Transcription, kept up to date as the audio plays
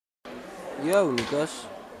Yo, Lucas.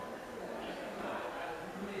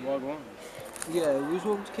 What one? Yeah, we was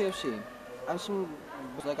walking to KFC, and some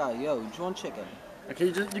was like, "Ah, yo, do you want chicken?" Okay,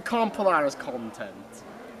 you can't pull that as content.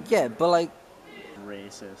 Yeah, but like,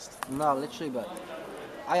 Racist. no, literally, but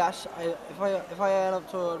if I end up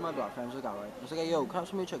to my black friends like that, right? I was like, "Yo, can I have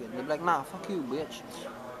some of your chicken?" They'd be like, "Nah, fuck you, bitch."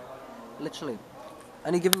 Literally,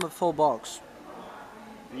 and he give him a full box,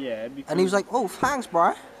 Yeah, because and he was like, "Oh, thanks,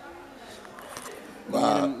 bro."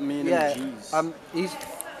 me and Yeah, him G's.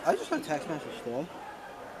 I just got a text message today.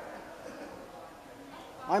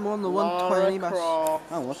 I'm on the Lara 120 bus. Croft.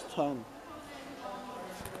 Oh, what's the time?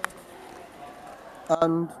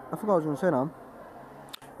 And I forgot what I was going to say now.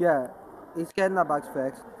 Yeah, he's getting that bag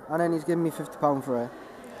fixed, and then he's giving me £50 for it.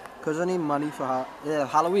 Because I need money for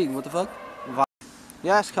Halloween, what the fuck?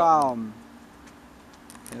 Yes, calm.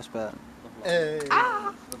 Yes, Ben. Hey.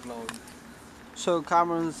 The vlog. So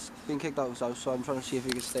Cameron's been kicked out of his house, so I'm trying to see if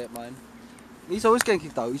he can stay at mine. He's always getting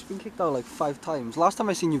kicked out. He's been kicked out like 5 times. Last time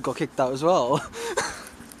I seen you got kicked out as well.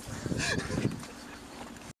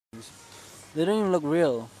 They don't even look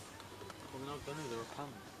real. Well, they're not gonna, they're a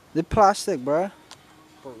pound. They're plastic, bruh.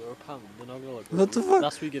 Bro, they're a pound, they're not gonna look What the real. fuck?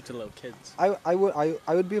 That's what we give to little kids. I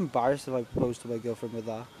would be embarrassed if I proposed to my girlfriend with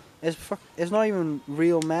that. It's not even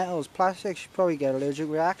real metal, it's plastic. She'd probably get an allergic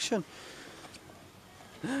reaction.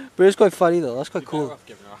 But it's quite funny though, that's quite You're cool. better off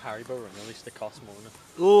giving her a Haribo ring, at least it costs more than it.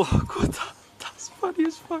 Oh god, that's funny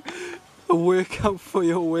as fuck. A workout for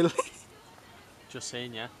your willy. Just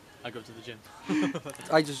saying, yeah. I go to the gym.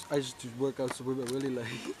 I just do workouts with my willy like.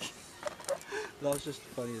 That's just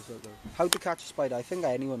funny as fuck though. How to catch a spider? I think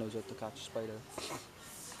anyone knows how to catch a spider.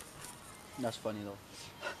 That's funny though.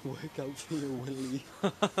 Workout for your willy.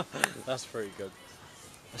 That's very good.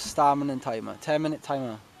 A stamina timer. 10-minute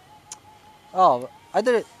timer. Oh, I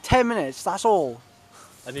did it 10 minutes, that's all.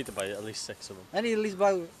 I need to buy at least 6 of them. I need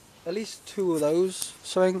at least 2 of those.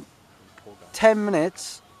 Something Poor guy. 10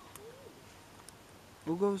 minutes.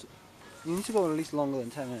 Who goes? You need to go at least longer than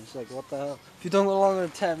 10 minutes. Like what the hell? If you don't go longer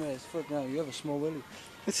than 10 minutes, fuck no, you have a small willy.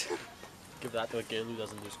 Give that to a girl who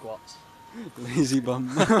doesn't do squats. Lazy bum.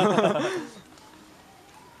 Are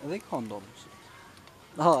they condoms?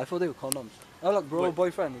 Oh, I thought they were condoms. Oh look, bro, Wait,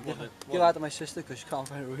 boyfriend. what Give that to my sister because she can't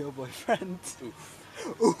find a real boyfriend. Oof.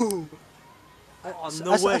 Ooh. Oh,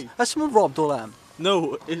 no way. Has someone robbed all them?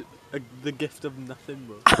 No, the gift of nothing,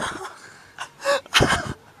 bro.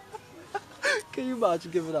 Can you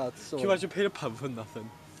imagine giving that to Can someone? you imagine paying £1 for nothing?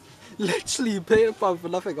 Literally, you pay a pound for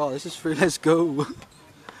nothing. Oh, this is free, let's go.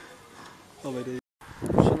 Oh my days.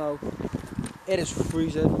 So now, it is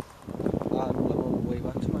freezing. I'm on the way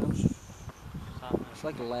back to my house. It's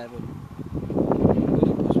like 11. We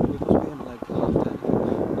must be in like half 10. I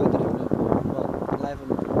don't even know. Well, 11.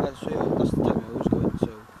 That's the time I always go in,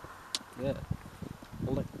 so yeah.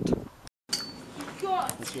 Hold it. You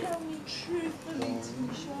gotta tell me truthfully,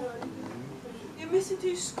 Tisha. You're missing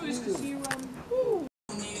 2 screws because you ooh.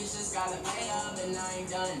 Niggas just got it made up and I ain't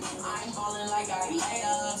done. I ain't ballin' like I laid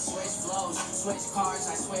up. Switch flows, switch cars,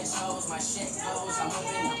 I switch hoes. My shit goes, I'm up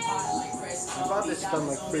in the pot like Chris. I've had this done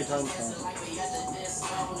like 3 times now.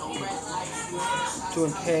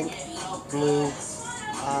 Doing pink, blue,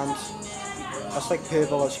 and that's like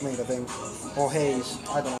purple or something, I think. Or haze,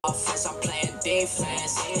 I don't know. Offense, I'm playing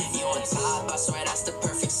defense. You on top, I swear that's the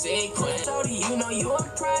perfect sequence. So do you know you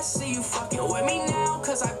impressed? See you fucking with me now,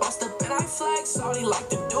 cause I bust up and I flex. All he like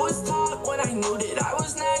to do is talk. When I knew that I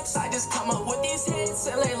was next, I just come up with these hits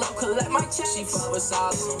and lay low, collect my check. She fuck with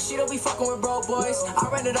sauce. She don't be fucking with broke boys. I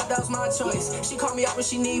ran it up, that was my choice. She called me up when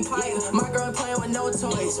she need pipe. My girl playing with no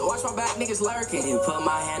toys. Watch my back, niggas lurking. And put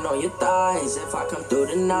my hand on your thighs if I come through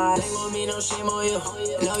the night. Ain't gon' be no shame on you.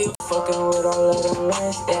 Know you fucking with all of them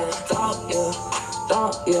rest. Yeah,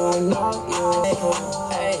 thought you, know you.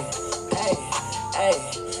 Hey, hey,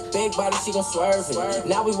 hey. Big body, she gon' swerve it.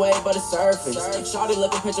 Now we way but the surface. Shawty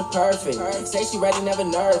looking picture perfect. Say she ready, never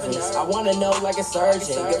nervous. I wanna know like a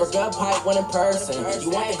surgeon. Give her good pipe when in person.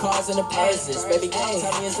 You want the cars and the purses. Baby, girl,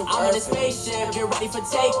 tell me it's a I'm in a spaceship, get ready for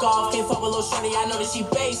takeoff. Can't fuck with little shorty, I know that she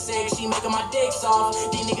basic. She making my dick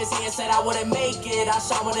soft. These niggas here said I wouldn't make it. I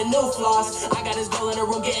shot with a new floss. I got this girl in the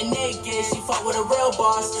room getting naked. She fuck with a real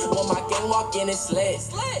boss. When my gang walk in, it's lit.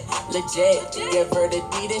 Legit. Give her the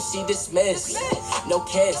D, then she dismissed. No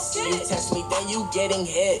kiss. You test me, then you getting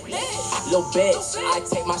hit. Little bitch, I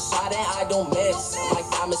take my shot and I don't miss. Like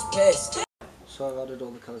diamonds pissed. So I've added all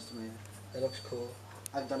the colours to me. It looks cool.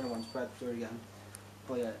 I've done it once, but I'd do it again.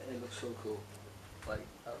 But yeah, it looks so cool. Like,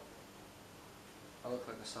 I look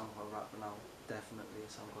like a SoundCloud rapper now. Definitely a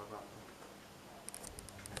SoundCloud rapper.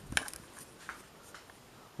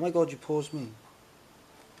 Oh my god, you paused me.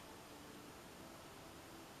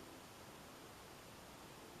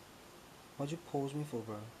 Why'd you pause me for,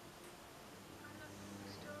 bro?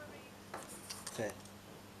 Okay.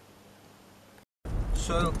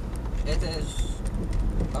 So, it is...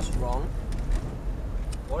 That's wrong.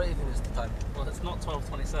 What even is the time? Well, it's not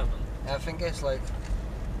 12:27. I think it's like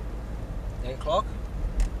 8 o'clock.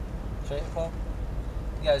 It's 8 o'clock.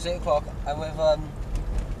 Yeah, it's 8 o'clock. I'm with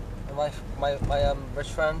my rich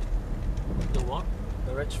friend. The what?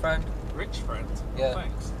 The rich friend. Rich friend. Yeah. Oh,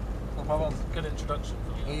 thanks. No problem. Good introduction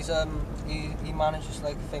for you. He's he manages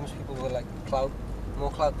like famous people with like clout,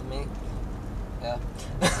 more clout than me. Yeah.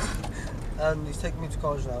 And he's taking me to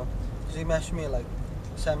college now. Cause he messaged me at like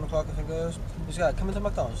 7 o'clock I think it was. He's like, come into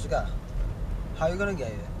McDonald's. He's like, how are you gonna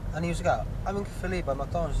get here? And he was like, I'm in Philly by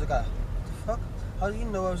McDonald's. He's like, what the fuck? How did you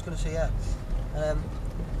know I was gonna say yeah? And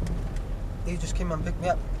he just came and picked me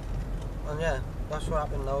up. And yeah, that's what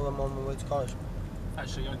happened now. I'm on my way to college.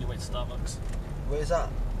 Actually, you're on your way to Starbucks. Where's that?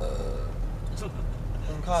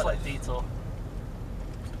 In Cardiff. Slight detour.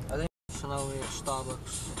 I think so. Now we're at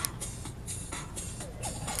Starbucks.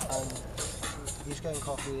 And he's getting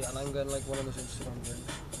coffee and I'm getting like one of those Instagram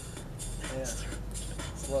drinks.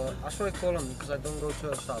 Yeah. Well, that's what I call them because I don't go to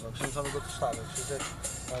a Starbucks. Anytime I go to Starbucks, is it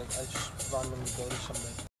like I just randomly go to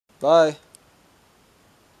somewhere. Bye.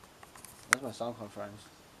 That's my sound conference.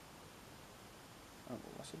 Oh,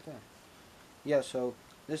 what's it there? Yeah, so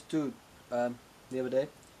this dude the other day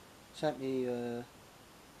sent me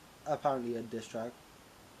apparently a diss track.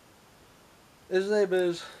 His name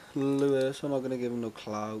is Lewis. I'm not gonna give him no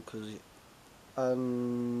clout because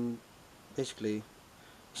basically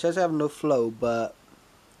he says I have no flow, but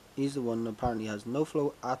he's the one that apparently has no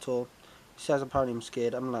flow at all. He says apparently I'm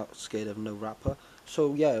scared. I'm not scared of no rapper.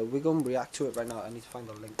 So yeah, we're gonna react to it right now. I need to find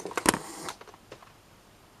the link.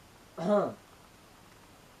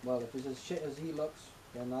 Well, if it's as shit as he looks,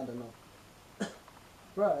 then I don't know.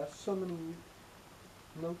 Bruh, there's so many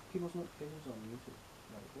people's notifications on YouTube.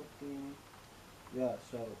 Like, what the... Yeah,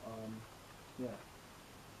 so, yeah.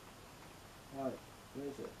 Alright, where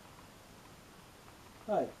is it?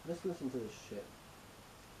 Alright, let's listen to this shit.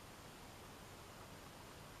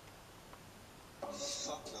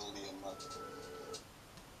 Fuck William, man.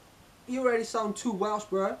 You already sound too Welsh,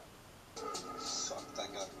 bruh. Fuck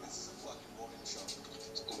that guy. This is a fucking morning show.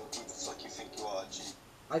 Who the fuck you think you are, G?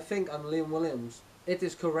 I think I'm Liam Williams. It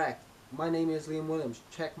is correct. My name is Liam Williams.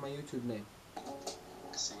 Check my YouTube name.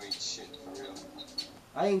 Cause you ain't shit, for real.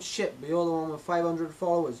 I ain't shit, but you're the one with 500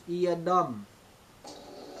 followers. You dumb. You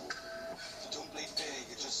don't play fair,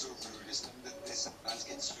 you're just so rude. It's time that this man's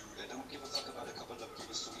getting screwed. I don't give a fuck about a couple of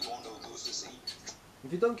views, so we all know those to see.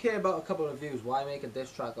 If you don't care about a couple of views, why make a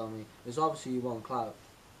diss track on me? It's obviously you want clout.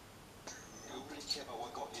 You don't really care about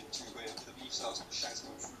what got into where the beef starts and the shanks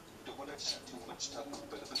go through. You don't wanna chat too much time,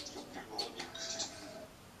 but I bet your funeral on you.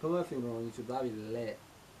 Put my funeral on YouTube, that'd be lit.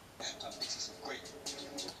 That makes it so great.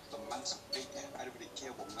 The man's so big, I don't really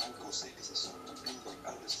care what man goes say, cause it's so blue right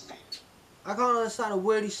out of his face. I can't understand a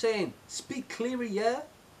word he's saying. Speak clearly, yeah?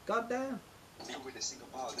 Goddamn. Me with a single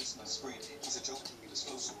bar, this man's great. He's a joke, he was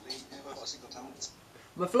flow so late, never got a single talent.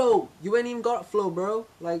 My flow, you ain't even got a flow, bro.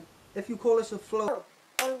 Like, if you call this a flow,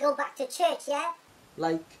 And go back to church, yeah?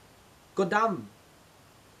 like, goddamn.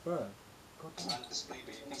 Bruh, goddamn. Man display,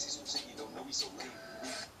 but he thinks he's so sick, you don't know he's so lame.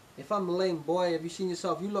 If I'm lame, boy, have you seen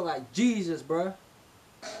yourself? You look like Jesus, bruh.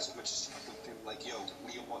 So much is chat with him like, yo,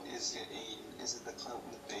 Liam, what is your aim? Is it the clout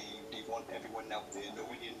and the fame? Do you want everyone out there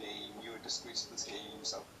knowing your name? You're a disgrace to this game,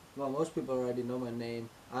 so... Well, most people already know my name,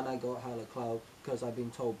 and I got hella clout, because I've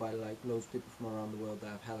been told by, like, loads of people from around the world that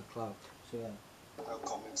I have hella clout. So, yeah. No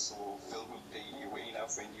comments or filled with pain, you ain't our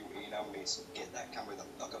friend, you ain't our mate, so get that camera the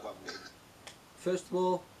fuck above me. First of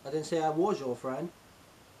all, I didn't say I was your friend,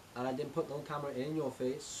 and I didn't put no camera in your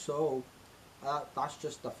face, so that's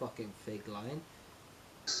just a fucking fake line.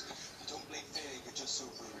 You don't play fair, you're just so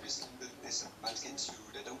rude. It's this man's getting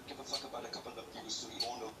screwed. I don't give a fuck about a couple of views, so you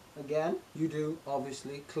all know Again, you do,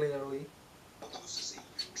 obviously, clearly. those to see.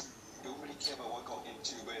 True, you don't really care about what got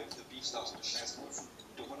into where the beef starts and the shanks go through.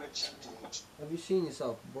 You don't wanna chat too much. Have you seen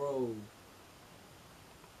yourself, bro?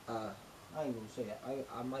 I ain't gonna say it.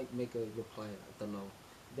 I might make a reply, I don't know.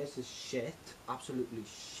 This is shit, absolutely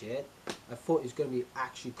shit. I thought it was gonna be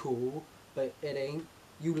actually cool, but it ain't.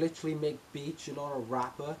 You literally make beats, you're not a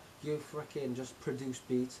rapper. You freaking just produce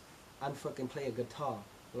beats and fucking play a guitar.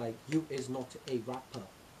 Like, you is not a rapper.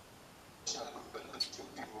 Shut up, but your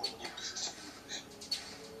funeral on you.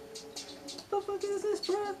 What the fuck is this,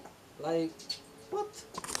 bruh? Like, what?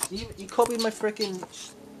 He copied my freaking,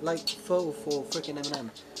 like, photo for freaking Eminem.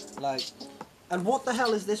 Like, and what the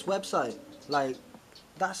hell is this website? Like,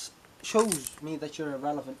 that shows me that you're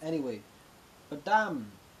irrelevant anyway. But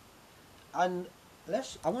damn. And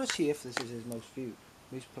I want to see if this is his most viewed,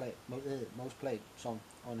 most played song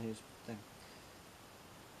on his thing.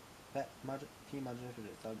 Can you imagine if it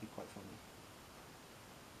is? That would be quite funny.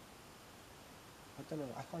 I don't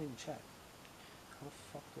know. I can't even check. How the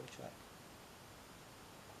fuck do I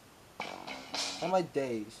check? On my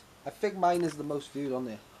days, I think mine is the most viewed on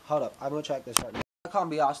there. Hold up, I'm gonna check this right now. I can't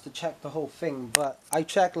be asked to check the whole thing, but I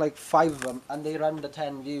checked like 5 of them, and they're under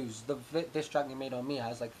 10 views. This track you made on me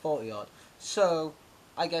has like 40 odd. So,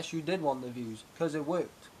 I guess you did want the views, because it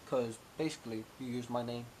worked. Because basically, you used my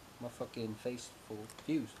name, my fucking face for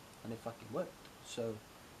views, and it fucking worked. So,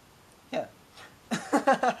 yeah.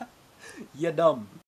 You're dumb.